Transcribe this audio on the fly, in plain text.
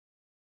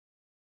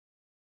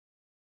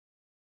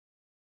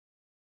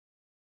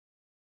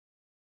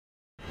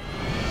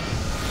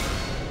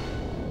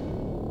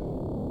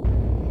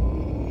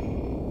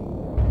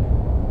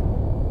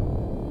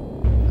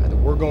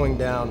going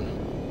down,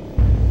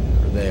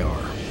 or they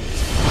are.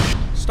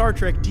 Star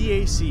Trek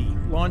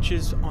DAC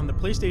launches on the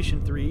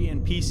PlayStation 3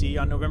 and PC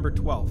on November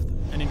 12th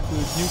and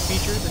includes new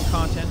features and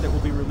content that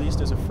will be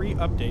released as a free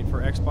update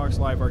for Xbox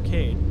Live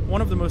Arcade.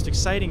 One of the most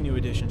exciting new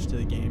additions to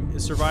the game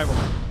is Survival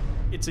Mode.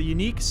 It's a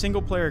unique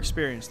single-player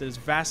experience that is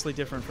vastly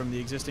different from the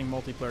existing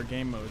multiplayer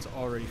game modes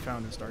already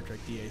found in Star Trek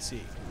DAC.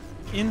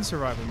 In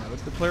Survival Mode,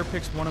 the player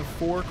picks one of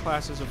 4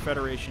 classes of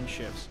Federation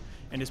ships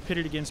and is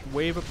pitted against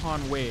wave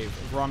upon wave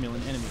of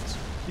Romulan enemies.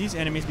 These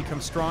enemies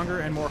become stronger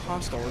and more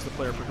hostile as the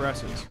player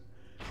progresses.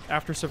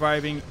 After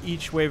surviving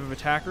each wave of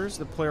attackers,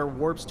 the player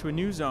warps to a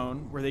new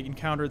zone where they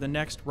encounter the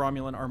next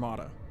Romulan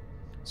armada.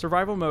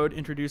 Survival Mode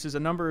introduces a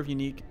number of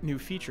unique new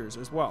features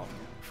as well.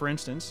 For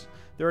instance,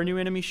 there are new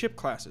enemy ship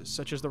classes,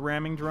 such as the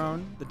ramming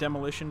drone, the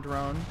demolition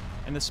drone,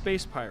 and the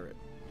space pirate.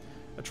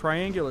 A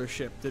triangular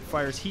ship that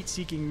fires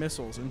heat-seeking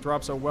missiles and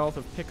drops a wealth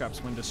of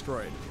pickups when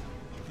destroyed.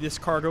 This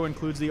cargo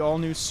includes the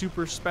all-new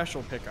super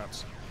special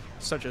pickups,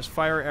 such as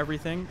Fire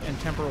Everything and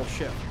Temporal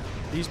Shift.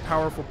 These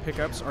powerful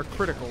pickups are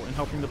critical in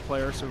helping the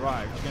player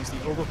survive against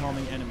the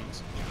overwhelming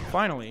enemies.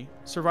 Finally,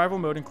 Survival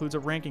Mode includes a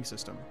ranking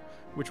system,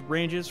 which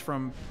ranges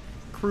from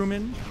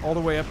crewman all the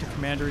way up to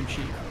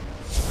Commander-in-Chief.